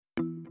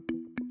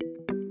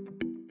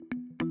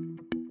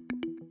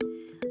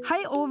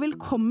Hei og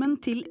velkommen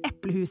til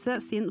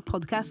Eplehuset sin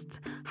podcast.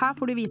 Her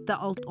får du vite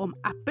alt om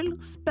Apple,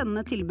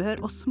 spennende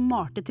tilbehør og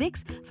smarte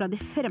triks fra de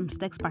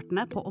fremste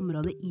ekspertene på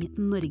området i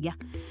Norge.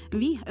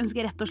 Vi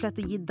ønsker rett og slett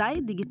å gi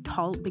deg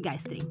digital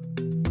begeistring.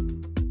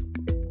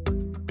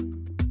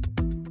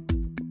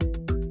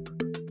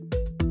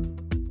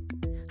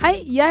 Hei,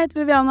 jeg heter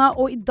Viviana,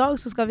 og i dag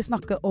så skal vi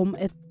snakke om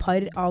et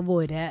par av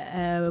våre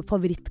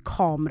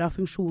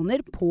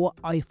favorittkamerafunksjoner på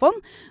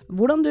iPhone.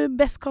 Hvordan du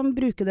best kan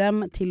bruke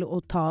dem til å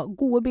ta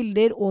gode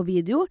bilder og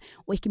videoer,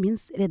 og ikke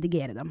minst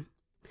redigere dem.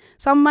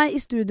 Sammen med meg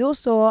i studio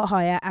så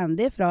har jeg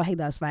Andy fra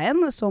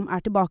Hegdehaugsveien, som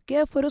er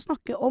tilbake for å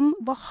snakke om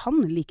hva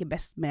han liker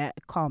best med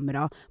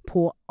kamera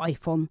på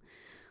iPhone.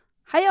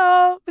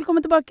 Heia, velkommen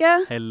tilbake.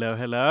 Hello,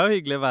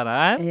 hyggelig å være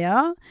her.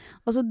 Ja,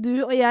 altså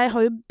du og jeg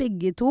har jo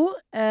begge to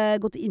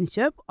gått til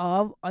innkjøp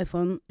av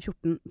iPhone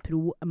 14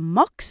 Pro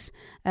Max.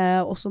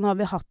 Og så har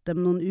vi hatt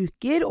dem noen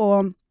uker,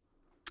 og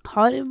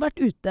har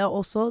vært ute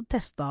og også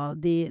testet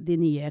de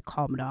nye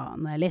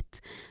kameraene litt.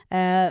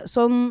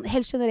 Sånn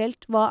helt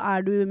generelt, hva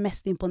er du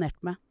mest imponert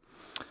med?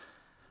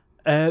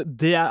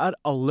 Det jeg er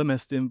aller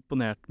mest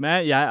imponert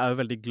med, jeg er jo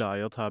veldig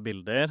glad i å ta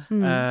bilder.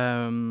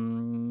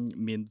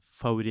 Min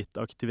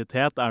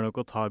favorittaktivitet er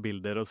nok å ta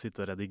bilder og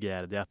sitte og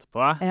redigere de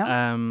etterpå.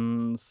 Ja.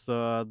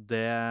 Så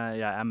det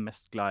jeg er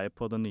mest glad i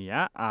på det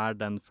nye er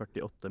den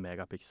 48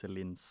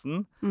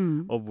 megapixel-linsen,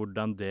 og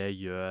hvordan det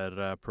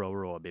gjør Pro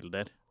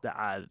RAW-bilder. Det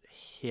er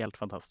helt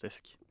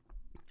fantastisk.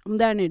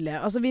 Det er nydelig.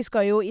 Altså, vi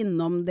skal jo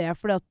innom det,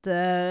 for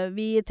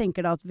vi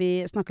tenker da at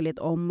vi snakker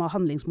litt om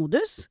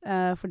handlingsmodus,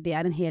 for det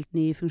er en helt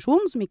ny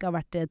funksjon som ikke har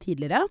vært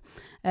tidligere.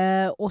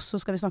 Og så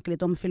skal vi snakke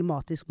litt om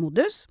filmatisk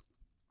modus.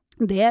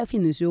 Det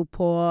finnes jo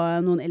på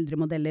noen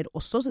eldre modeller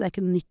også, så det er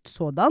ikke nytt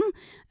sådan.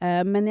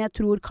 Men jeg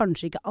tror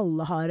kanskje ikke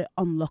alle har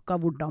unlocka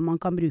hvordan man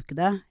kan bruke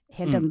det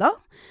helt enda.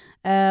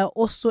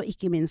 Også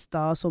ikke minst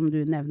da, som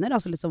du nevner,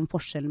 altså liksom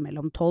forskjellen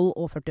mellom 12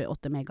 og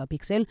 48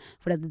 megapixel,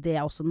 for det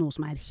er også noe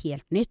som er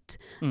helt nytt.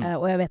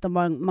 Og jeg vet at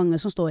mange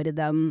som står i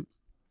den,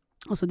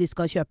 altså de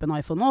skal kjøpe en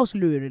iPhone nå, og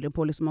så lurer de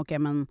på liksom, ok,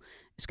 men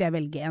skal jeg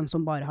velge en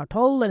som bare har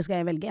 12, eller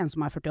skal jeg velge en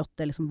som er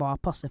 48, liksom hva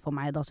passer for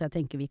meg da, så jeg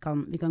tenker vi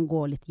kan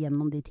gå litt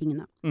gjennom de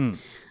tingene.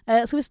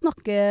 Skal vi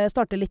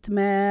starte litt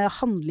med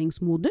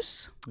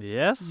handlingsmodus?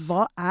 Yes.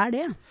 Hva er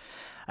det?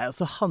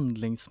 Altså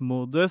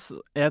handlingsmodus,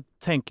 jeg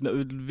tenker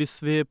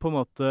hvis vi på en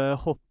måte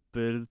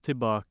hopper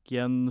tilbake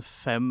igjen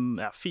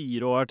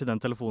 4 år til den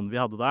telefonen vi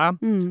hadde da,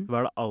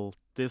 var det alltid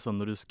sånn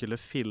når du skulle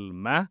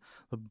filme,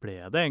 da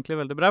ble det egentlig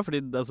veldig bra, fordi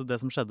altså, det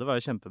som skjedde var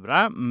jo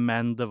kjempebra,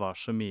 men det var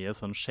så mye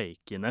sånn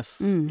shakiness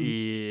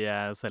i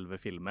selve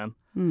filmen.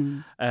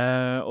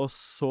 Og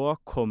så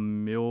kom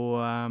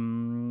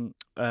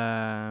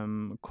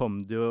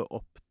det jo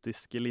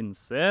optiske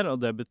linser, og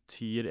det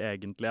betyr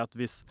egentlig at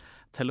hvis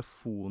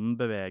telefonen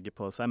beveger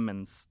på seg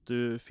mens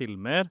du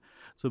filmer,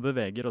 så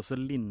beveger også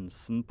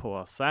linsen på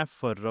seg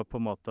for å på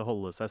en måte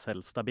holde seg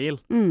selv stabil.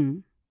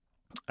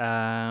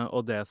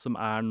 Og det som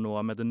er nå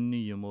med den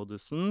nye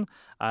modusen,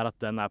 er at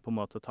den er på en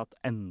måte tatt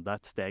enda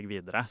et steg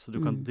videre, så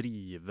du kan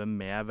drive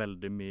med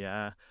veldig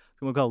mye,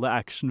 skal man kalle det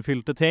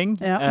actionfylte ting,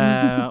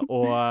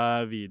 og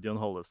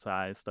videoen holder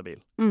seg stabil.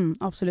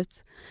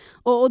 Absolutt.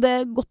 Og det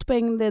er godt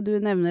poeng det du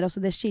nevner, altså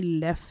det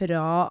skillet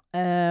fra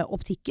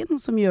optikken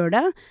som gjør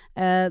det,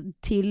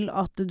 til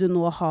at du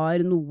nå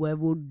har noe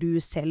hvor du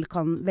selv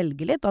kan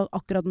velge litt.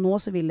 Akkurat nå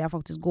så vil jeg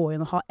faktisk gå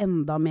inn og ha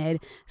enda mer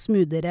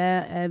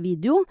smoothere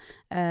video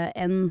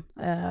enn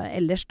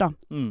ellers da.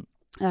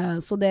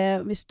 Så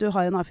hvis du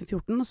har en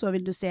iPhone 14, så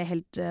vil du se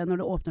helt, når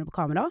du åpner på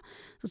kamera,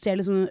 så ser du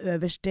liksom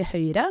øverst til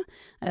høyre,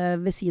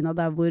 ved siden av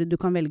der hvor du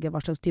kan velge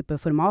hva slags type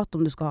format,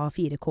 om du skal ha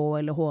 4K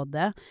eller HD,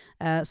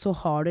 så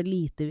har du et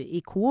lite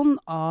ikon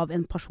av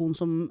en person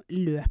som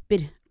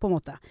løper, på en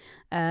måte.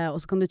 Og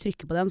så kan du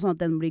trykke på den, sånn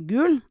at den blir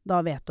gul, da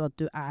vet du at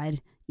du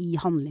er i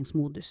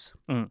handlingsmodus.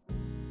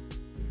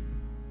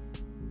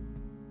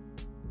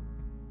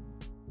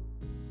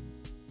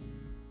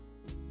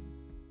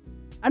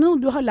 Er det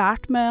noe du har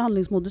lært med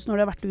handlingsmodus når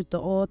du har vært ute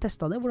og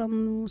testet det? Hvordan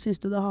synes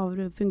du det har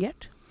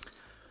fungert?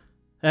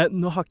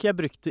 Nå har ikke jeg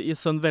brukt det i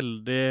sånn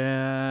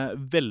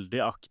veldig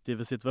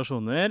aktive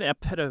situasjoner. Jeg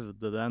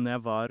prøvde det når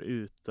jeg var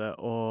ute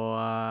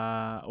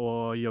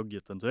og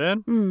jogget en tur.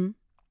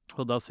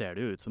 Og da ser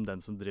det jo ut som den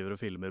som driver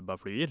og filmer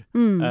bare flyr,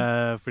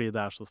 fordi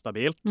det er så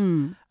stabilt.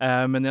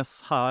 Men jeg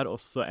har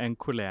også en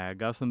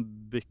kollega som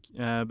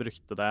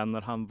brukte det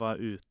når han var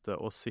ute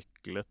og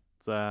syklet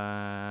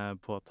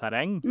på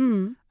terreng,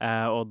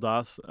 og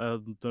da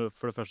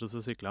for det første så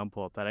sykler han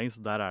på terreng,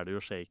 så der er det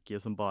jo shaky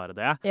som bare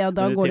det. Ja,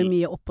 da går det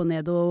mye opp og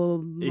ned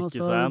og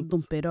så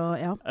dumper og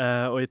ja.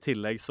 Og i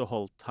tillegg så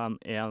holdt han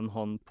en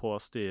hånd på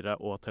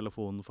styret og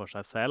telefonen for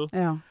seg selv,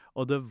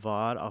 og det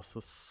var altså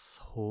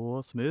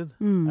så smooth.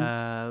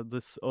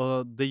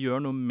 Og det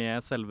gjør noe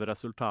med selve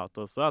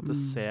resultatet også, at det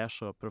ser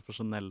så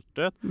profesjonelt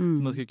ut, så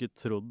man skulle ikke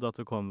trodd at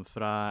det kom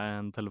fra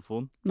en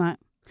telefon. Nei.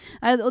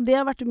 Og det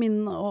har vært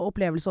min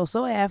opplevelse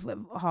også. Jeg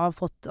har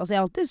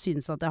alltid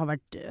syntes at det har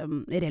vært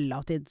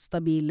relativt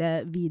stabile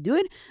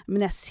videoer,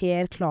 men jeg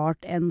ser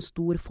klart en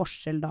stor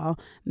forskjell da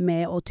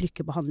med å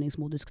trykke på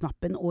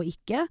handlingsmodusknappen og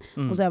ikke.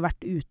 Og så har jeg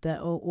vært ute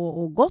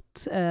og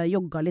gått,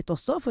 jogga litt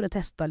også, for å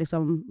teste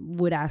liksom,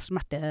 hvor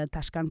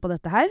smerteterskelen på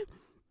dette her.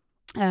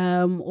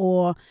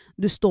 Og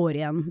du står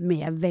igjen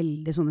med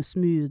veldig sånne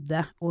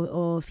smoothe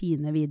og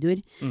fine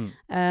videoer.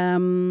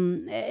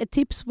 Et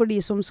tips for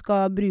de som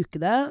skal bruke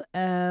det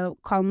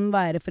kan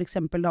være for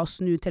eksempel da å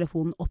snu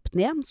telefonen opp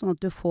ned, sånn at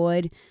du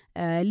får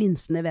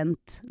linsene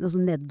vendt altså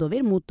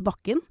nedover mot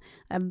bakken.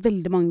 Det er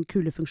veldig mange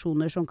kule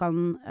funksjoner som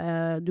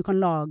du kan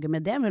lage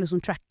med det, med liksom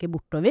tracke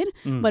bortover.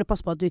 Bare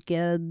pass på at du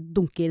ikke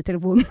dunker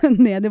telefonen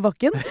ned i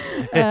bakken.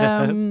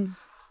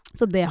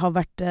 Så det har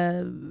vært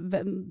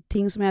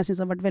ting som jeg synes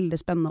har vært veldig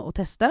spennende å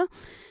teste.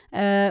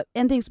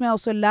 En ting som jeg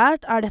også har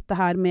lært dette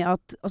her med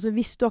at altså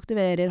hvis du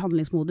aktiverer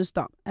handlingsmodus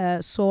da,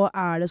 så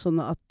det sånn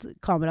at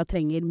kamera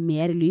trenger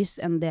mer lys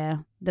enn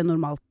det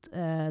normalt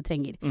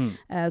trenger.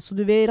 Så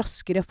du vil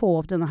raskere få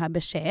opp denne her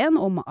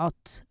beskjeden om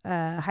at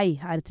hei,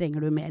 her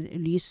trenger du mer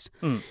lys.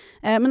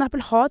 Men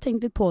Apple har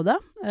tenkt litt på det.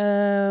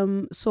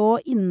 Så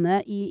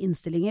inne i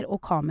innstillinger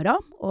og kamera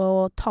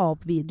og ta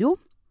opp video,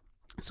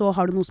 så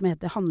har du noe som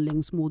heter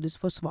handlingsmodus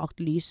for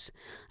svagt lys.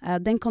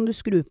 Den kan du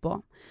skru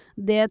på.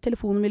 Det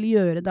telefonen vil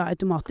gjøre da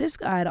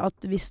automatisk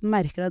at hvis den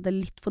merker at det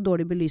litt for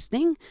dårlig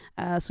belysning,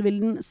 så vil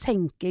den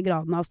senke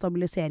graden av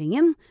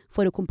stabiliseringen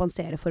for å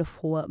kompensere for å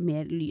få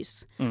mer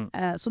lys.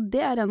 Så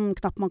det en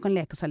knapp man kan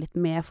leke seg litt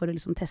med for å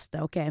liksom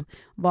teste, ok,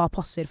 hva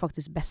passer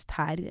faktisk best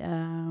her.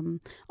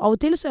 Av og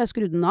til så har jeg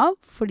skrudd den av,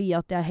 fordi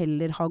at jeg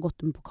heller har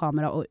gått med på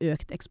kamera og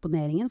økt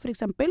eksponeringen for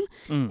eksempel.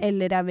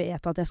 Eller jeg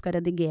vet at jeg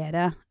skal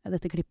redigere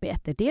dette klippet i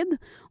ettertid,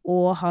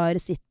 og har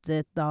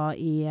sittet da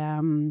i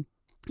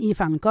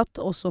Final Cut,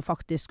 og så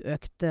faktisk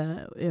økt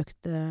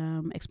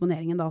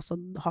eksponeringen da, så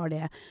har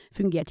det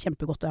fungert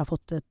kjempegodt, og jeg har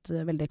fått et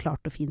veldig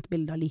klart og fint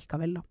bilde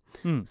likevel da.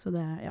 Så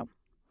det, ja.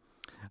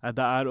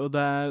 Det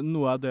er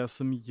noe av det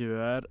som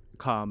gjør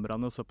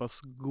kameraene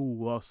såpass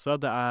gode også,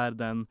 det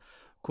den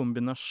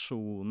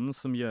kombinasjonen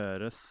som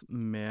gjøres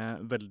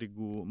med veldig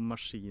god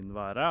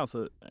maskinvare,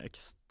 altså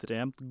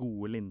ekstremt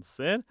gode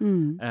linser,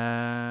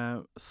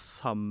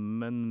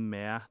 sammen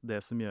med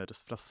det som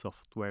gjøres fra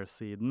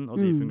software-siden,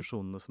 og de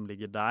funksjonene som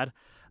ligger der,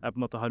 på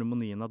en måte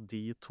harmonien av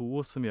de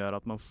to som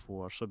gjør at man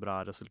får så bra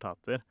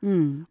resultater.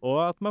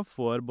 Og at man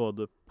får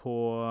både på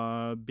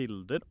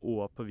bilder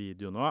og på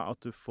video nå,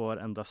 at du får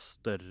enda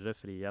større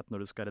frihet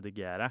når du skal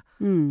redigere,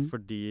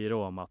 fordi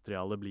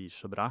råmaterialet blir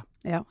så bra.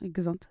 Ja,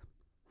 ikke sant?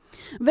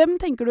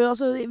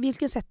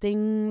 Hvilke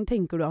setting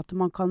tenker du at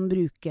man kan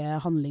bruke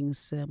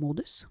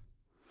handlingsmodus?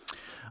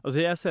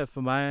 Altså jeg ser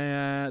for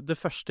meg, det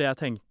første jeg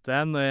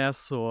tenkte når jeg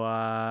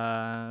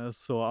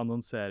så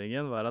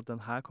annonseringen, var at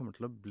den her kommer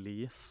til å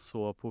bli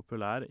så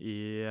populær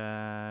i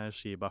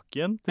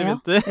skibakken til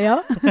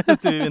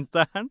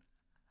vinteren.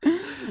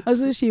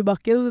 Altså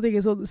skibakken, og så tenker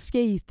jeg sånn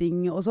skating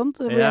og sånt,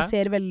 hvor jeg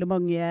ser veldig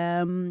mange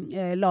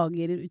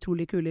lager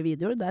utrolig kule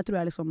videoer. Der tror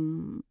jeg liksom,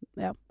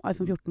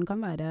 iPhone 14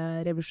 kan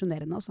være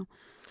revolusjonerende, altså.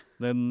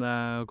 Den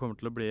kommer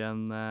til å bli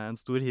en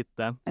stor hit,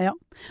 den. Ja,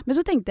 men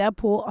så tenkte jeg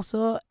på,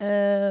 altså,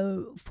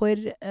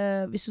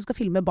 hvis du skal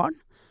filme barn,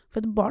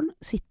 for et barn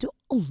sitter jo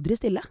aldri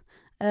stille.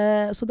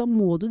 Så da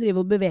må du drive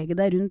og bevege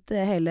deg rundt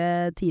hele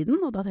tiden,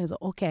 og da tenker jeg så,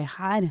 ok,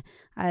 her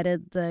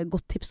et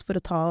godt tips for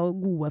å ta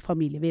gode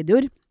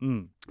familievideoer,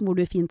 hvor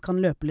du fint kan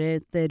løpe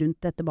litt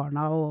rundt etter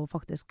barna og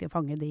faktisk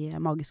fange de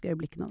magiske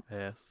øyeblikkene.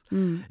 Yes.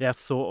 Jeg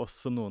så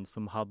også noen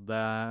som hadde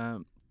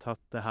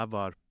tatt, det her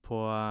var på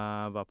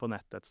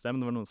nett et sted, men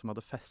det var noen som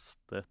hadde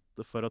festet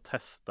for å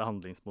teste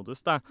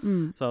handlingsmodus da.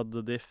 Så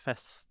hadde de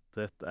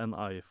festet en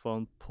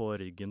iPhone på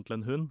ryggen til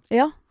en hund.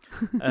 Ja.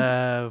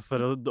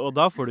 Og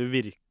da får du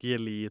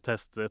virkelig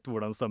testet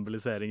hvordan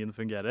stabiliseringen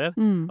fungerer,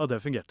 og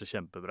det fungerte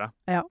kjempebra.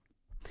 Ja.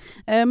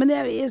 Men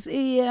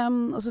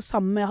altså,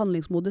 sammen med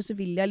handlingsmodus så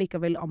vil jeg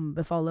likevel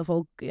anbefale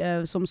folk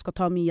som skal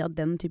ta mye av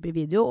den type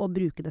video, å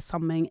bruke det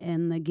sammen med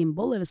en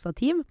gimbal eller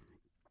stativ,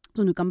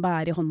 som du kan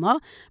bære i hånda,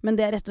 men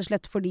det rett og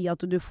slett fordi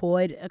at du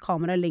får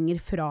kamera lenger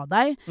fra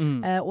deg,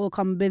 og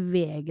kan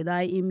bevege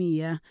deg i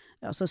mye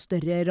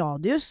større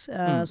radius,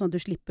 sånn at du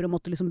slipper å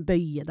måtte liksom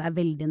bøye deg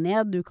veldig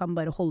ned. Du kan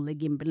bare holde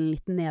gimbalen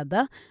litt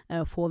nede,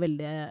 få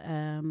veldig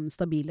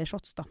stabile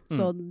shots da.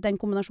 Så den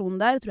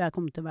kombinasjonen der tror jeg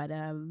kommer til å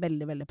være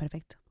veldig, veldig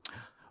perfekt.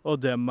 Og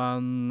det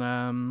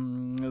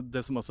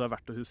som også er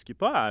verdt å huske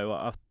på jo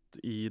at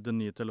i den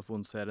nye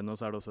telefonserien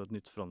så det også et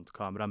nytt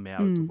frontkamera med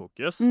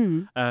autofokus.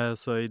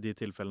 Så i de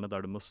tilfellene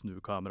der du må snu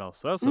kamera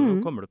også, så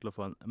kommer du til å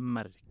få en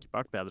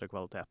merkbart bedre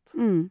kvalitet.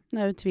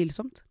 Det jo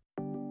tvilsomt.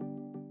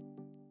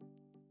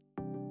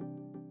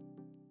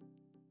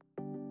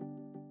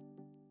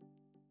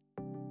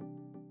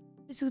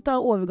 Hvis vi skal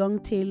ta overgang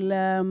til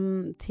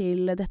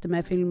dette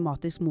med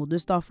filmatisk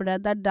modus, da, for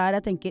det der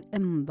jeg tenker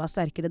enda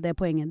sterkere det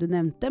poenget du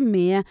nevnte,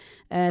 med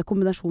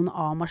kombinasjonen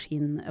av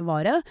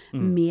maskinvare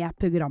med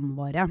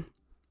programvare.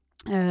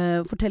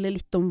 Fortelle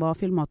litt om hva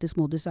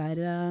filmatisk modus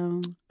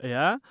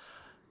Ja,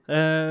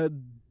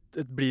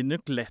 Det blir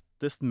nok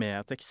lettest med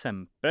et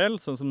eksempel,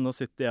 sånn som nå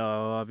sitter jeg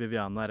og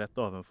Viviana rett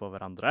ovenfor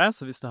hverandre,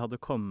 så hvis det hadde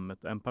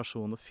kommet en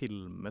person og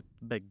filmet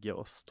begge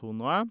oss to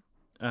nå,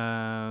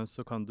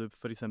 så kan du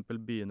for eksempel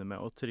begynne med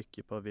å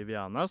trykke på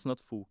Viviana, sånn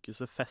at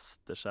fokuset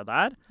fester seg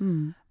der.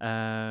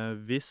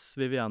 Hvis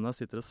Viviana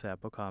sitter og ser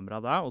på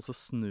kamera da, og så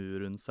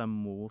snur hun seg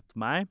mot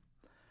meg,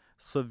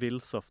 så vil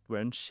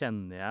softwaren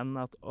kjenne igjen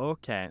at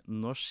ok,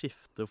 nå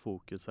skifter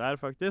fokuset her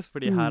faktisk,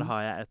 fordi her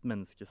har jeg et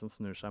menneske som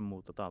snur seg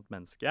mot et annet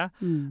menneske.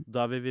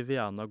 Da vil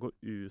Viviana gå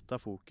ut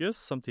av fokus,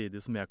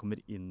 samtidig som jeg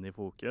kommer inn i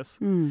fokus.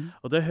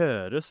 Og det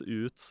høres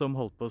ut som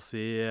holdt på å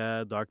si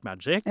dark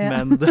magic,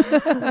 men,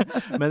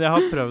 men jeg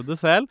har prøvd det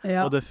selv,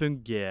 og det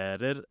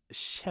fungerer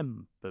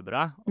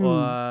kjempebra.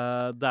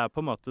 Og det er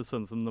på en måte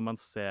sånn som når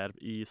man ser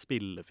i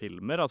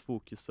spillefilmer, at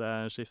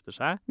fokuset skifter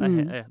seg.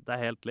 Det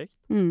er helt likt.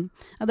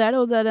 Ja, det er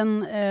det, og det er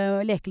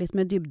leke litt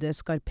med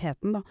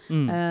dybdeskarpheten, da.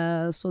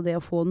 Så det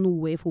å få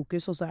noe i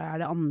fokus, og så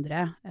er det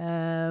andre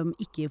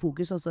ikke i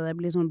fokus, altså det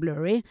blir sånn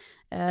blurry,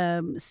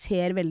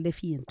 ser veldig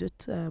fint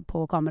ut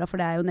på kamera,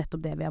 for det er jo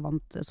nettopp det vi er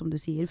vant, som du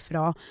sier,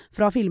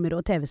 fra filmer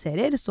og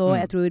TV-serier, så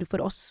jeg tror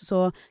for oss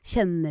så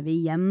kjenner vi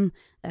igjen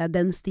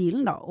den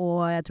stilen, da,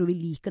 og jeg tror vi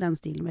liker den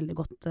stilen veldig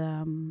godt,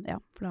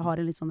 for det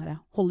har en litt sånn der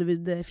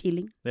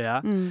Hollywood-feeling.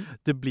 Ja,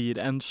 det blir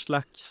en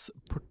slags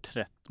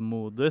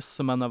portrettmodus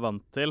som man er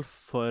vant til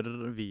for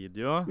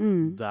video,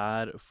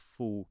 der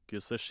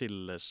fokuset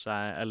skiller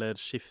seg, eller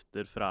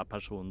skifter fra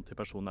person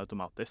til person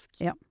automatisk.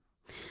 Ja.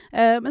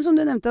 Men som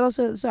du nevnte da,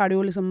 så er det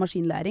jo liksom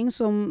maskinlæring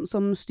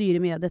som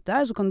styrer mye av dette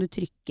her, så kan du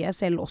trykke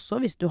selv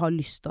også hvis du har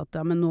lyst til at,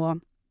 ja, men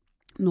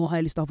nå har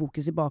jeg lyst til å ha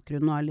fokus i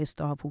bakgrunnen, nå har jeg lyst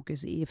til å ha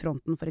fokus i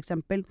fronten, for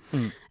eksempel.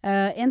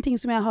 En ting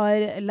som jeg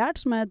har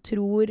lært, som jeg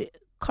tror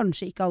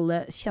kanskje ikke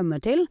alle kjenner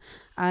til,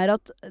 er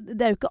at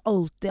det er jo ikke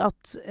alltid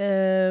at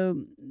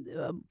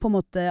på en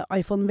måte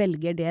iPhone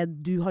velger det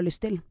du har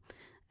lyst til.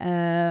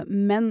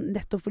 Men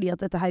nettopp fordi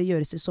at dette her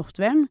gjøres i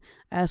softwaren,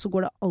 så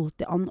går det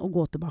alltid an å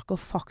gå tilbake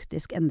og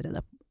faktisk endre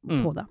det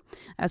på det.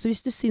 Så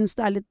hvis du syns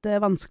det er litt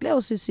vanskelig,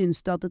 og så syns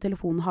du at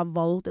telefonen har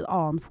valgt et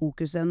annet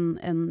fokus enn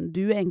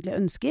du egentlig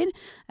ønsker,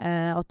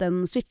 at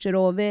den switcher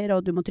over,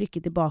 og du må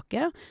trykke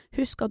tilbake,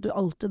 husk at du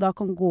alltid da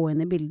kan gå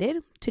inn i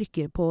bilder,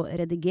 trykke på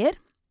rediger,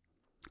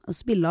 og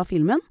spille av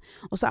filmen,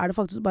 og så er det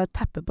faktisk bare å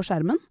tappe på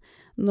skjermen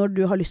når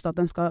du har lyst til at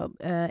den skal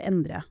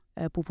endre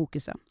på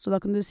fokuset. Så da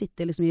kan du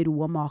sitte liksom i ro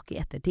og mak i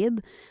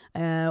ettertid,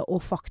 og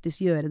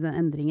faktisk gjøre den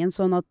endringen,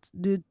 sånn at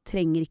du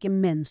trenger ikke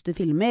mens du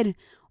filmer,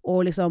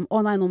 og liksom,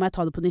 å nei, nå må jeg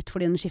ta det på nytt,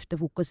 fordi den skifter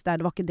fokus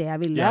der, det var ikke det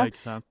jeg ville. Ja,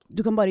 ikke sant.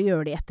 Du kan bare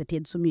gjøre det i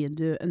ettertid så mye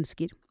du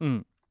ønsker.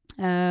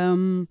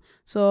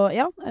 Så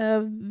ja,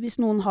 hvis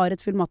noen har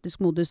et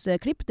filmatisk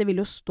modus-klipp, det vil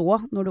jo stå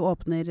når du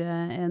åpner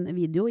en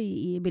video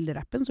i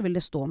bilderappen, så vil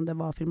det stå om det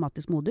var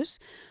filmatisk modus.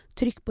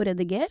 Trykk på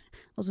rediger,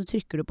 og så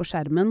trykker du på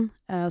skjermen,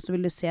 så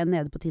vil du se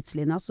nede på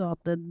tidslinja så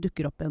at det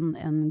dukker opp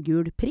en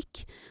gul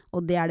prikk,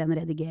 og det er den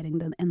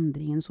redigeringen, den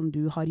endringen som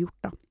du har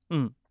gjort da.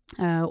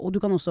 Og du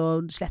kan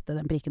også slette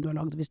den prikken du har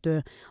laget hvis du,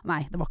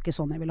 nei, det var ikke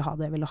sånn jeg ville ha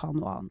det, jeg ville ha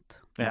noe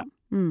annet. Ja.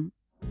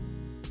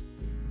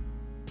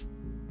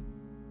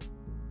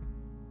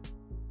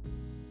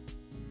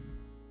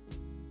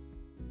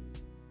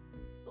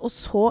 Og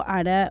så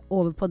er det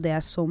over på det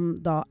som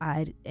da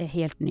er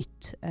helt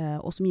nytt,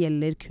 og som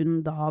gjelder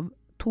kun da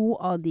 2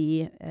 av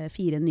de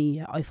 4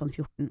 nye iPhone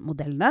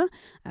 14-modellene,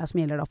 som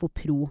gjelder da for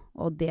Pro,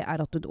 og det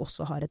er at du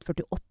også har et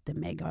 48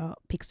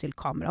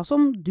 megapixel-kamera,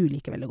 som du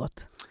liker veldig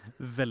godt.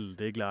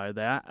 Veldig glad i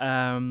det.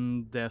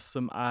 Det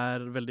som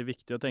er veldig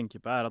viktig å tenke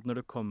på er at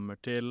når det kommer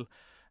til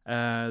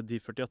de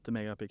 48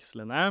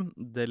 megapikslene,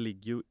 det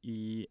ligger jo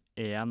i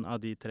en av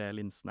de 3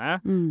 linsene.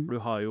 For du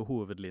har jo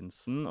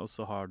hovedlinsen, og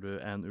så har du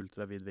en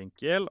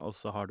ultravidvinkel, og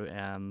så har du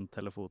en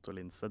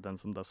telefotolinse,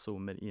 den som da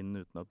zoomer inn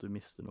uten at du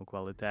mister noe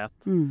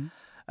kvalitet.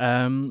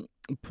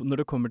 Når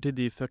det kommer til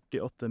de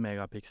 48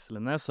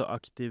 megapikslene, så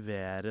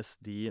aktiveres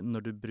de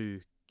når du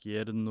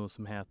bruker noe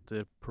som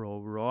heter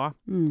ProRAW.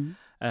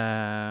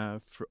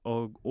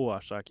 Og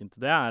årsaken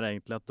til det er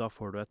egentlig at da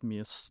får du et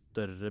mye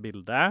større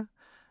bilde,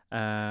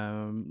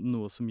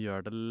 noe som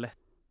gjør det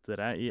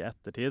lettere i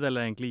ettertid,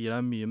 eller egentlig gir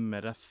deg mye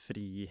mer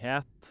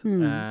frihet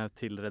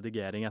til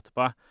redigering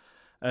etterpå.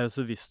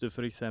 Så hvis du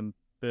for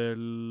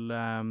eksempel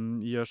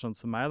gjør sånn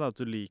som meg, da, at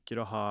du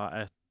liker å ha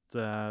et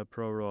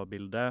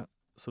ProRAW-bilde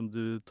som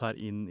du tar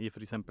inn i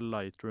for eksempel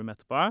Lightroom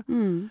etterpå,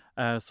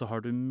 så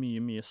har du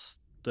mye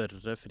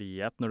større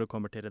frihet når det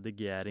kommer til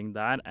redigering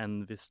der,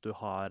 enn hvis du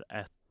har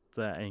et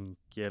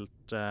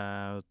enkelt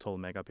 12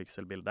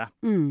 megapixel-bilde.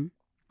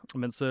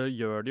 Men så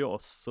gjør det jo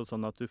også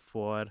sånn at du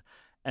får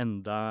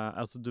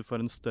du får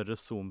en større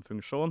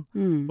zoom-funksjon.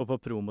 For på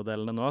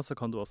Pro-modellene nå så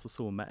kan du også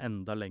zoome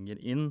enda lenger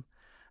inn.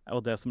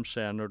 Og det som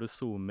skjer når du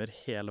zoomer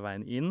hele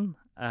veien inn,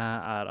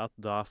 er at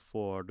da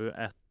får du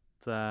et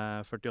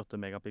 48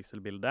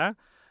 megapixel-bilde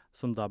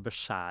som da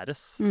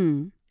beskjæres.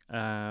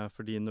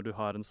 Fordi når du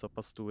har en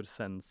såpass stor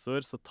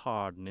sensor, så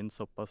tar den inn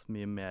såpass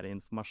mye mer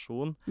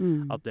informasjon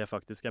at det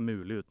faktisk er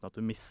mulig uten at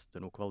du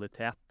mister noe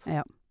kvalitet.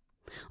 Ja.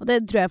 Og det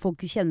tror jeg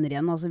folk kjenner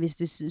igjen, altså hvis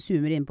du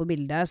zoomer inn på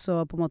bildet,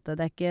 så på en måte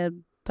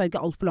tar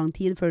ikke alt for lang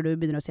tid før du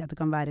begynner å si at det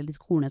kan være litt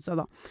kornete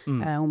da.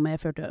 Og med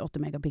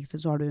 48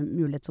 megapixel så har du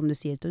mulighet, som du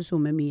sier, til å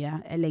zoome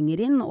mye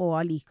lenger inn, og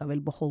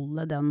allikevel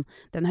beholde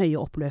den høye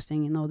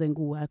oppløsningen og den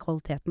gode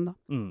kvaliteten da.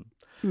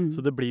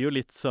 Så det blir jo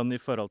litt sånn i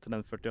forhold til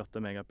den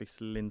 48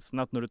 megapixel-linsen,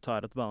 at når du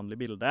tar et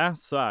vanlig bilde,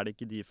 så er det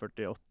ikke de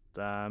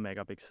 48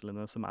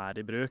 megapixelene som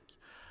er i bruk.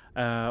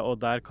 Og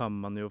der kan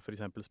man jo for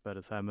eksempel spørre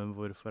seg, men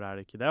hvorfor er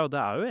det ikke det? Og det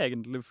er jo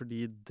egentlig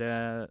fordi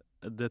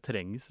det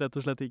trengs rett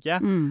og slett ikke.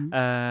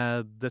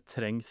 Det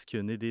trengs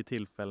kun i de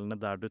tilfellene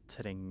der du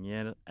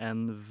trenger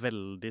en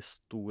veldig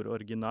stor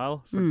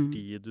original,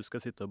 fordi du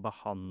skal sitte og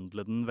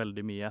behandle den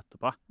veldig mye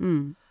etterpå.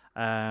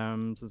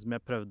 Sånn som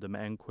jeg prøvde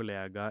med en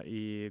kollega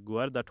i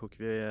går, der tok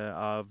vi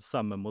av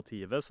samme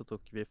motivet, så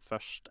tok vi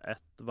først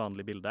et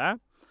vanlig bilde,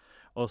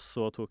 og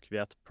så tok vi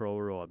et Pro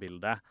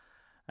Raw-bilde.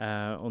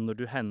 Og når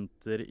du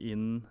henter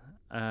inn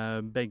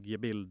begge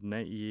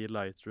bildene i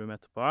Lightroom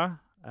etterpå,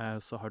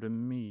 så har du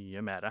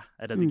mye mer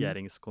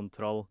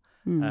redigeringskontroll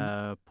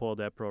på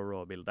det Pro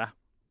Raw-bildet.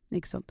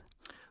 Ikke sant?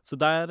 Så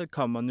der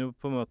kan man jo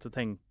på en måte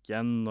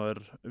tenke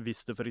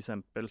hvis det for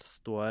eksempel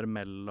står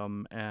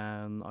mellom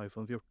en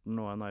iPhone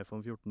 14 og en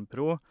iPhone 14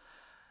 Pro,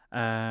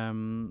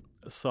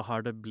 så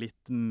har det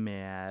blitt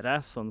mer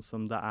sånn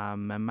som det er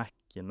med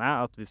Mac'ene,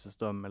 at hvis det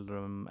står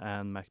mellom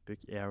en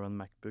MacBook Air og en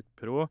MacBook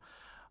Pro,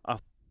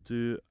 at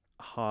du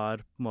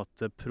har på en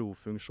måte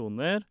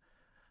pro-funksjoner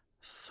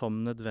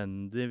som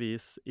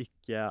nødvendigvis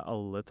ikke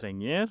alle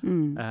trenger,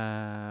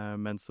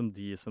 men som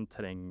de som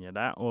trenger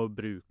det og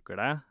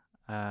bruker det,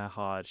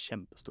 har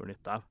kjempestor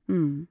nytte av.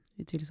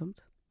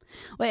 Utvilsomt.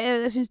 Og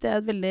jeg synes det er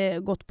et veldig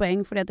godt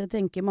poeng, fordi at jeg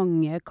tenker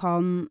mange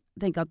kan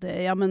tenke at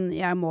ja, men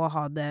jeg må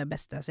ha det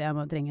beste, så jeg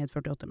må trenge et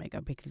 48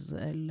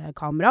 megapixel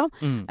kamera.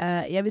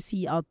 Jeg vil si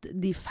at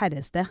de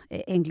færreste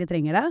egentlig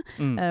trenger det,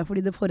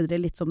 fordi det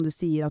fordrer litt som du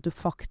sier, at du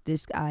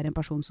faktisk er en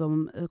person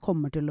som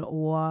kommer til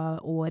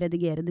å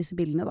redigere disse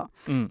bildene da.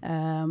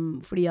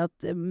 Fordi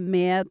at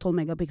med 12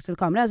 megapixel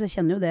kamera, så jeg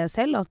kjenner jo det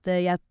selv, at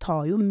jeg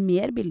tar jo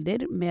mer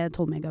bilder med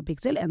 12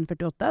 megapixel enn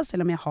 48,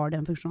 selv om jeg har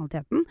den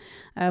funksjonaliteten,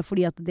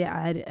 fordi at det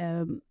er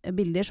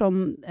bilder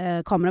som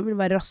kamera vil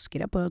være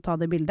raskere på å ta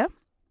det bildet.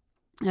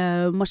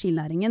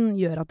 Maskinlæringen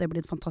gjør at det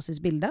blir et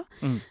fantastisk bilde.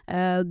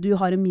 Du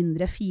har en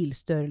mindre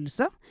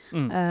filstørrelse,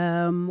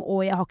 og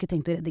jeg har ikke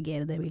tenkt å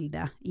redigere det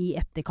bildet i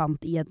etterkant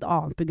i et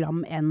annet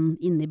program enn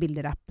inne i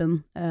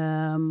bilderappen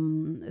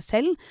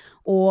selv,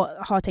 og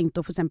har tenkt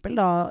å for eksempel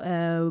da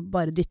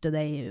bare dytte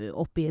det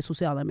opp i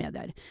sosiale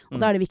medier.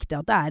 Og da er det viktig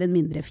at det er en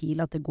mindre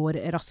fil, at det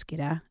går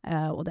raskere,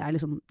 og det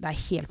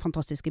er helt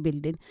fantastiske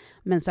bilder.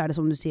 Men så er det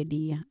som du sier,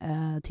 de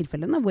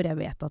tilfellene hvor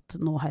jeg vet at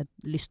nå har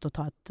jeg lyst til å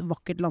ta et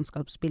vakkert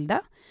landskapsbilde.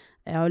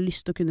 Jeg har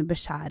lyst til å kunne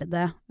beskjære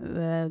det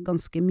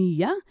ganske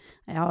mye.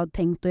 Jeg har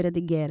tenkt å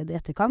redigere det i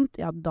etterkant.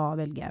 Ja, da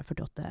velger jeg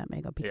 48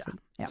 megapixel.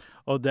 Ja.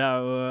 Og det er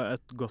jo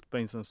et godt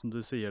poeng, sånn som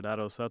du sier der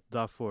også, at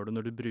da får du,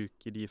 når du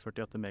bruker de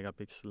 48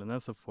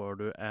 megapixelene, så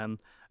får du en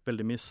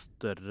veldig mye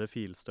større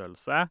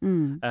filstørrelse,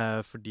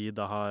 fordi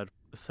da har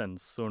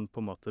sensoren på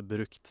en måte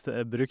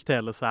brukt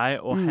hele seg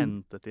og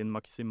hentet inn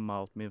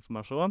maksimalt med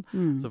informasjon.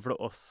 Så får du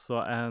også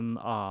en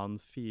annen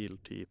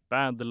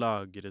filtype. Det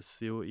lagres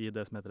jo i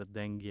det som heter et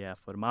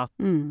DNG-format,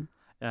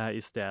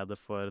 i stedet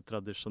for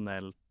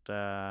tradisjonelt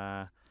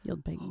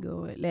JPEG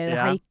eller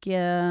Haik,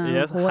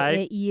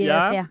 HEIC.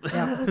 Ja.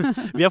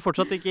 Vi er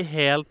fortsatt ikke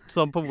helt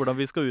sånn på hvordan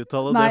vi skal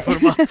uttale det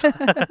formatet.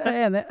 Jeg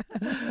er enig.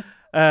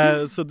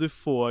 Så du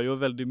får jo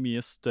veldig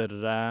mye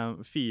større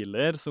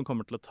filer som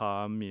kommer til å ta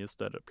mye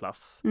større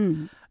plass.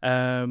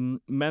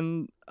 Men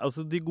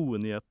altså, de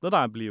gode nyhetene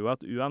da blir jo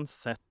at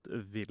uansett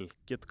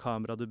hvilket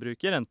kamera du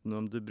bruker, enten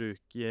om du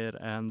bruker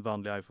en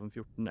vanlig iPhone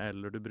 14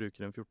 eller du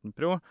bruker en 14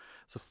 Pro,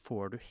 så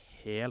får du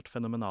helt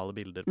fenomenale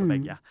bilder på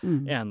begge.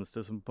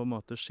 Eneste som på en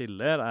måte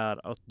skiller er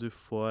at du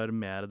får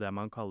mer det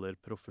man kaller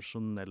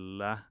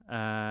profesjonelle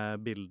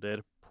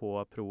bilder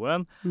på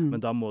Proen,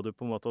 men da må du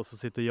på en måte også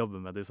sitte og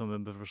jobbe med de som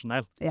en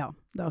profesjonell. Ja,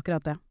 det er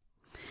akkurat det.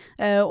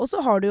 Og så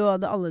har du jo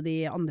alle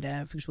de andre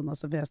funksjonene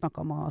som vi har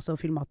snakket om, altså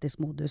filmatisk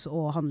modus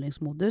og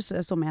handlingsmodus,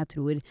 som jeg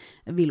tror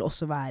vil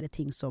også være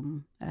ting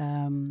som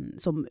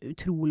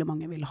utrolig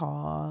mange vil ha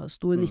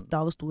stor nytte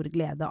av og stor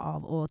glede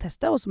av å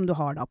teste, og som du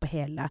har da på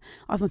hele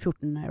iPhone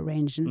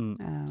 14-rangen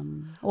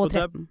og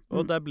 13.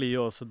 Og det blir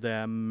jo også det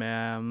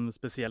med,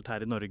 spesielt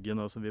her i Norge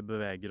nå som vi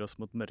beveger oss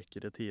mot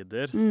mørkere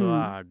tider, så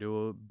er det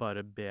jo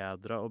bare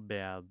bedre og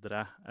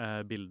bedre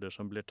bilder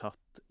som blir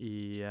tatt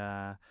i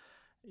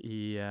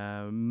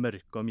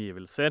mørke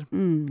omgivelser.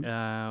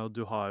 Og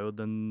du har jo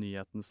den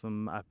nyheten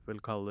som Apple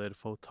kaller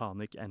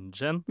Photonic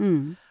Engine,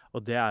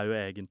 og det er jo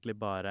egentlig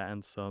bare en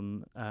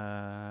sånn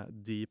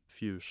deep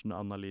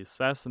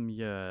fusion-analyse som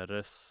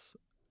gjøres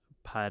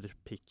per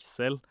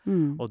pixel,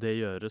 og det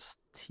gjøres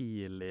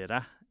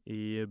tidligere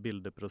i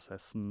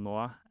bildeprosessen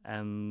nå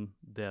enn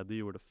det du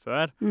gjorde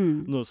før.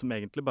 Noe som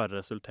egentlig bare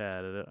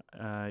resulterer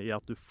i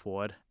at du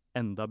får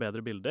enda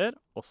bedre bilder,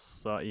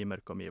 også i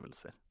mørke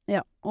omgivelser.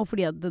 Ja, og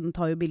fordi at den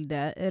tar jo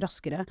bildet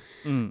raskere,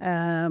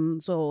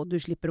 så du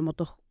slipper å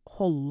måtte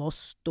holde og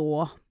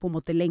stå på en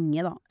måte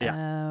lenge da.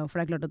 For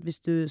det er klart at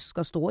hvis du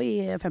skal stå i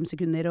 5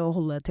 sekunder og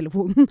holde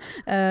telefonen,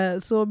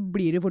 så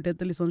blir det fort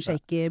et litt sånn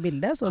shaky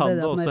bilde. Så kan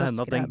det også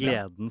hende at den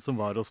gleden som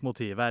var hos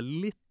motivet er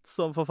litt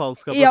sånn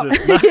forfalsket på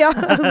slutten? Ja,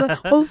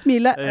 hold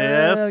smilet.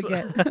 Yes.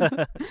 Okay.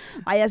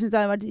 Nei, jeg synes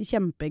det har vært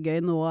kjempegøy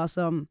nå,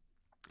 altså.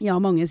 Ja,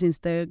 mange synes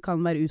det kan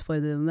være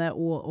utfordrende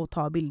å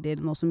ta bilder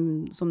nå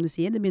som du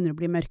sier, det begynner å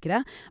bli mørkere,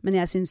 men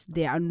jeg synes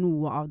det er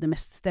noe av det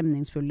mest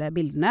stemningsfulle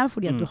bildene,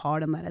 fordi at du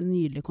har den der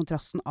nydelige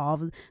kontrasten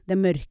av det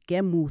mørke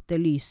mot det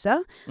lyse,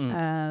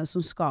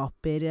 som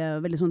skaper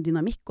veldig sånn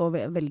dynamikk og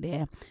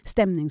veldig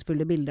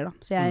stemningsfulle bilder da.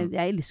 Så jeg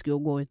elsker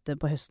jo å gå ut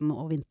på høsten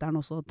og vinteren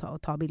også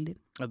og ta bilder.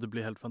 Ja, det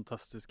blir helt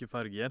fantastiske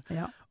farger.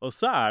 Ja. Og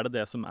så er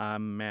det som er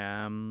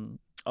med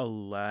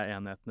alle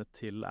enhetene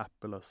til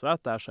Apple også,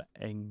 at det er så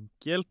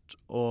enkelt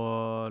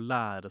å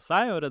lære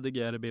seg å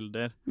redigere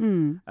bilder.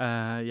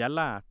 Jeg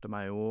lærte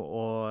meg jo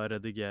å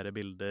redigere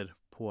bilder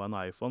på en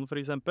iPhone, for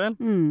eksempel.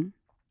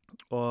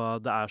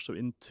 Og det er så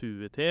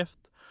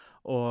intuitivt,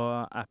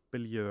 og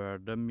Apple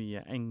gjør det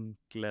mye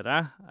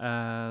enklere.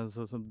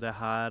 Så det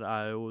her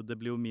er jo, det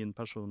blir jo min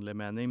personlige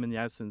mening, men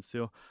jeg synes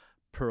jo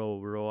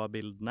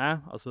ProRAW-bildene,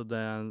 altså det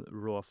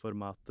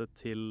RAW-formatet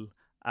til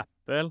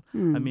Apple,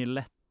 er mye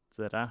lettere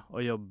å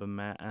jobbe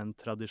med enn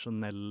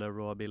tradisjonelle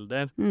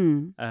RAW-bilder.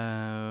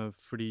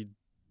 Fordi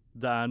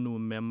det er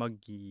noe med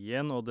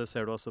magien, og det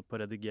ser du også på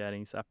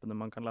redigeringsappene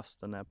man kan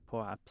laste ned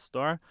på App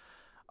Store,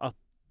 at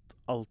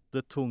alt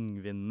det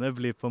tungvinne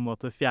blir på en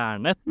måte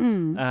fjernet,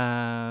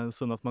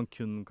 sånn at man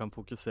kun kan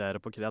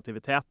fokusere på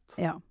kreativitet.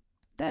 Ja,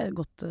 det er et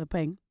godt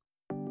poeng.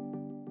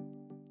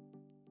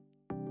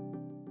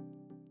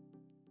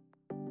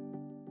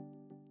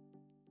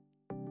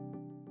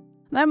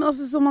 Nei, men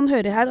altså, som man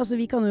hører her, altså,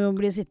 vi kan jo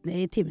bli sittende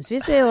i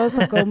timesvis og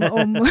snakke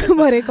om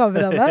bare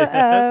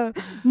kameraene.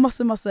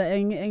 Masse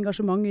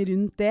engasjement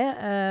rundt det,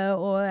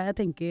 og jeg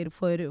tenker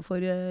for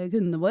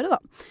kundene våre da,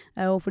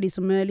 og for de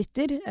som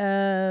lytter,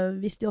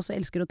 hvis de også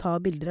elsker å ta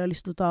bilder og har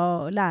lyst til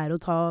å lære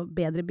å ta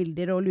bedre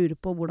bilder og lurer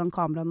på hvordan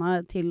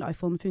kameraene til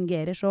iPhone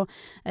fungerer, så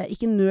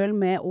ikke nøl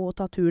med å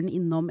ta turen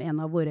innom en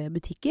av våre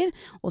butikker,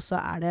 og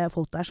så er det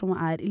folk der som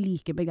er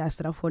like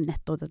begeistret for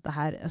nettopp dette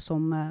her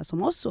som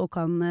oss, og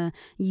kan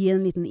gi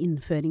en liten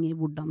innføring i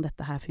hvordan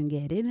dette her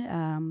fungerer,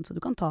 så du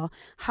kan ta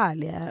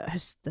herlige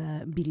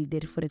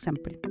høstbilder for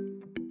eksempel.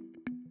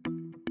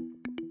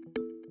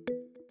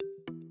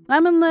 Nei,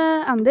 men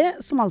Andy,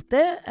 som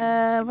alltid, det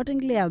har vært en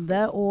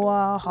glede å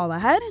ha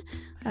deg her.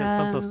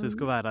 Helt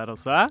fantastisk å være her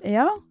også.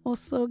 Ja, og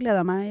så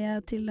gleder jeg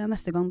meg til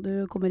neste gang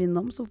du kommer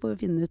innom, så får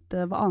vi finne ut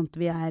hva annet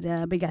vi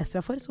er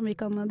begeistret for, som vi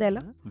kan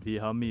dele.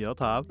 Vi har mye å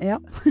ta av. Ja.